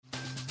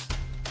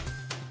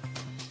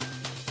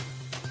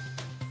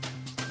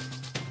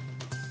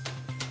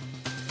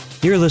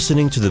You're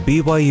listening to the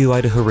BYU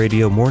Idaho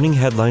Radio Morning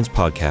Headlines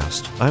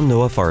Podcast. I'm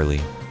Noah Farley.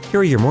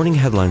 Here are your morning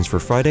headlines for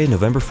Friday,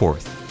 November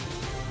 4th.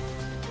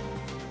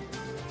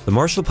 The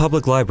Marshall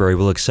Public Library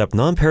will accept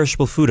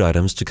non-perishable food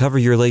items to cover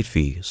your late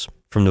fees.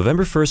 From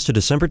November 1st to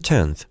December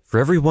 10th,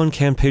 for every 1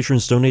 can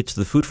patrons donate to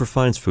the Food for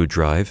Fines food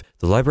drive,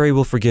 the library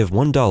will forgive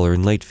 $1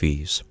 in late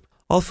fees.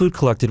 All food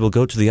collected will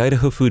go to the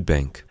Idaho Food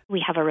Bank.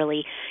 We have a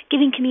really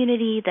giving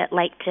community that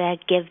like to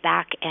give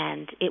back,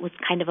 and it was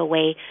kind of a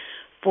way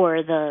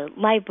for the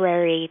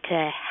library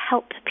to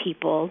help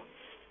people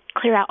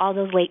clear out all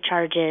those late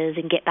charges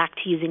and get back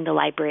to using the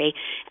library,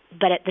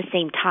 but at the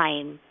same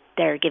time,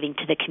 they're giving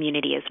to the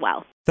community as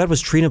well. That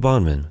was Trina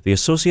Bondman, the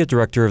Associate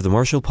Director of the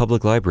Marshall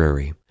Public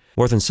Library.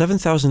 More than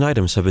 7,000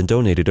 items have been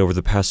donated over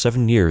the past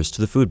 7 years to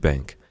the food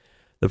bank.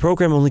 The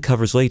program only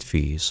covers late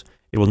fees.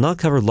 It will not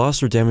cover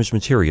lost or damaged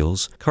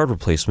materials, card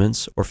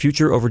replacements, or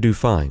future overdue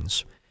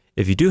fines.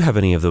 If you do have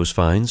any of those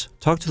fines,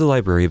 talk to the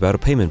library about a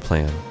payment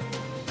plan.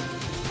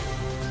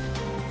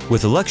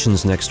 With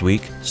elections next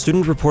week,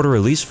 student reporter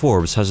Elise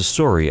Forbes has a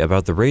story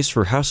about the race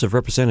for House of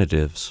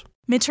Representatives.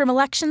 Midterm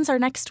elections are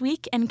next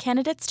week, and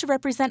candidates to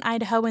represent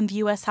Idaho in the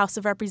U.S. House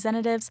of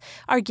Representatives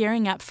are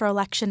gearing up for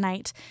election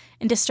night.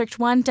 In District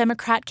 1,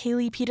 Democrat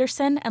Kaylee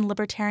Peterson and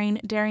Libertarian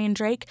Darian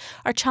Drake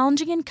are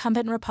challenging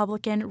incumbent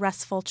Republican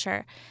Russ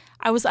Fulcher.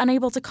 I was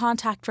unable to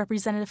contact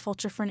Representative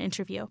Fulcher for an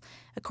interview.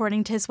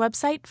 According to his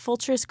website,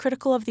 Fulcher is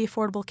critical of the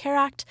Affordable Care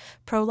Act,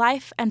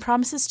 pro-life, and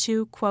promises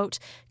to, quote,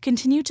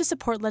 continue to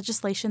support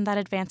legislation that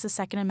advances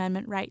Second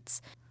Amendment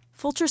rights.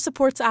 Fulcher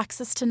supports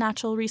access to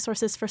natural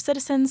resources for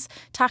citizens,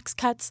 tax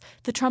cuts,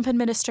 the Trump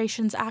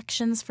administration's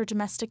actions for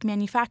domestic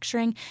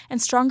manufacturing,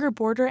 and stronger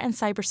border and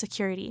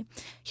cybersecurity.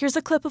 Here's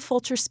a clip of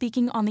Fulcher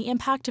speaking on the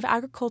impact of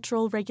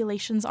agricultural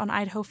regulations on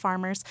Idaho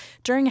farmers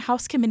during a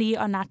House Committee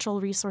on Natural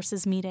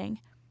Resources meeting.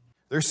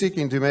 They're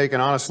seeking to make an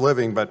honest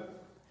living,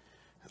 but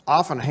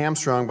often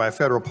hamstrung by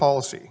federal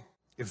policy.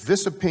 If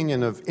this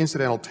opinion of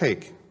incidental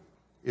take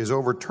is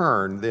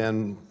overturned,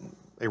 then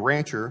a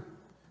rancher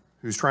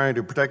who's trying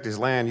to protect his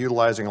land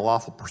utilizing a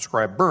lawful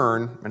prescribed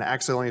burn and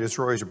accidentally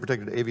destroys a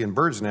protected avian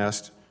bird's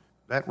nest,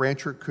 that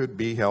rancher could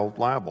be held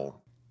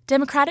liable.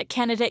 Democratic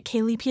candidate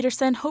Kaylee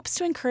Peterson hopes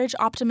to encourage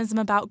optimism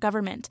about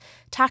government.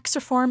 Tax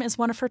reform is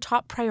one of her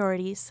top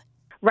priorities.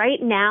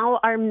 Right now,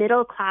 our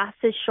middle class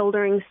is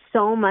shouldering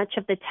so much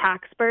of the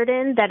tax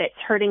burden that it's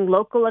hurting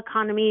local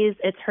economies,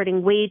 it's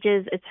hurting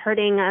wages, it's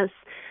hurting us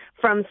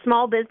from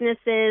small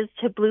businesses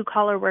to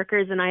blue-collar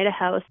workers in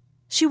Idaho.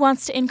 She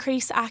wants to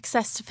increase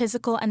access to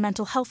physical and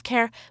mental health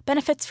care,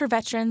 benefits for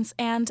veterans,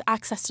 and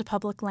access to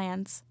public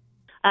lands.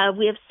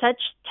 We have such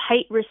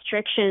tight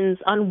restrictions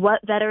on what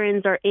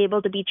veterans are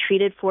able to be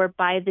treated for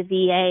by the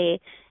VA,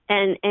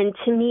 and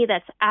to me,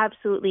 that's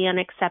absolutely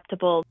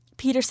unacceptable.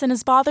 Peterson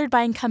is bothered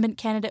by incumbent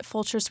candidate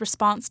Fulcher's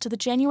response to the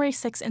January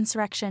 6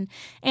 insurrection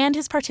and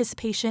his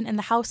participation in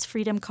the House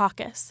Freedom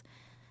Caucus.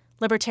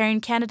 Libertarian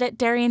candidate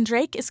Darian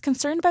Drake is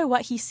concerned by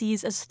what he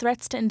sees as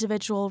threats to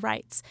individual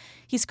rights.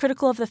 He's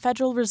critical of the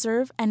Federal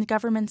Reserve and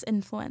government's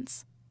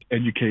influence.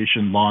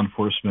 Education, law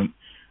enforcement,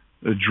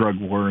 the drug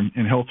war,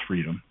 and health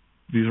freedom.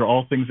 These are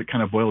all things that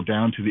kind of boil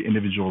down to the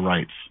individual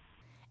rights.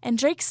 And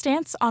Drake's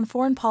stance on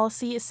foreign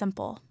policy is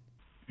simple.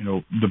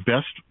 The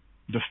best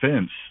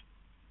defense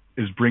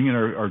is bringing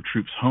our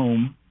troops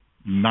home,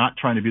 not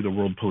trying to be the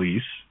world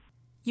police.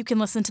 You can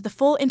listen to the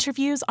full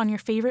interviews on your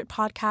favorite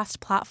podcast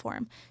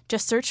platform.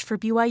 Just search for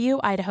BYU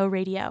Idaho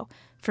Radio.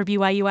 For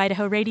BYU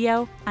Idaho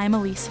Radio, I'm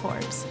Elise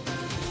Forbes.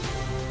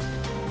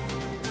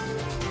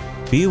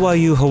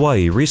 BYU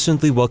Hawaii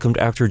recently welcomed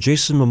actor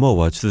Jason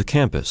Momoa to the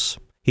campus.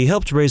 He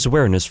helped raise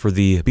awareness for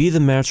the Be the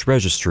Match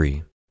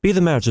registry. Be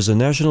the Match is a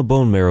national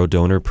bone marrow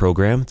donor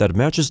program that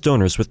matches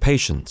donors with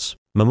patients.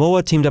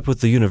 Momoa teamed up with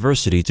the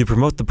university to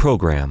promote the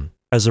program.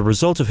 As a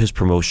result of his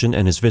promotion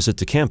and his visit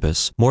to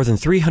campus, more than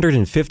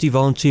 350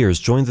 volunteers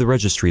joined the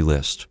registry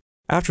list.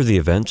 After the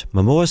event,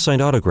 Momoa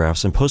signed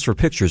autographs and posed for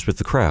pictures with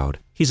the crowd.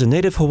 He's a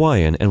native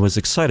Hawaiian and was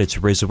excited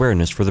to raise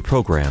awareness for the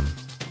program.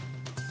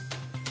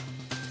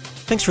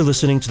 Thanks for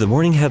listening to the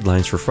Morning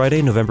Headlines for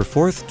Friday, November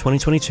 4th,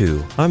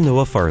 2022. I'm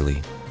Noah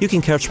Farley. You can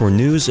catch more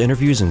news,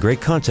 interviews, and great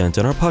content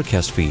on our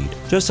podcast feed.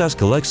 Just ask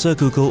Alexa,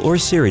 Google, or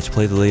Siri to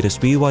play the latest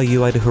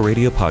BYU Idaho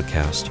Radio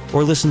podcast,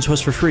 or listen to us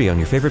for free on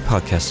your favorite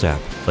podcast app,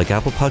 like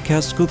Apple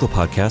Podcasts, Google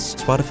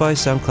Podcasts, Spotify,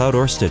 SoundCloud,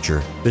 or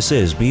Stitcher. This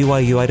is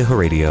BYU Idaho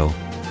Radio.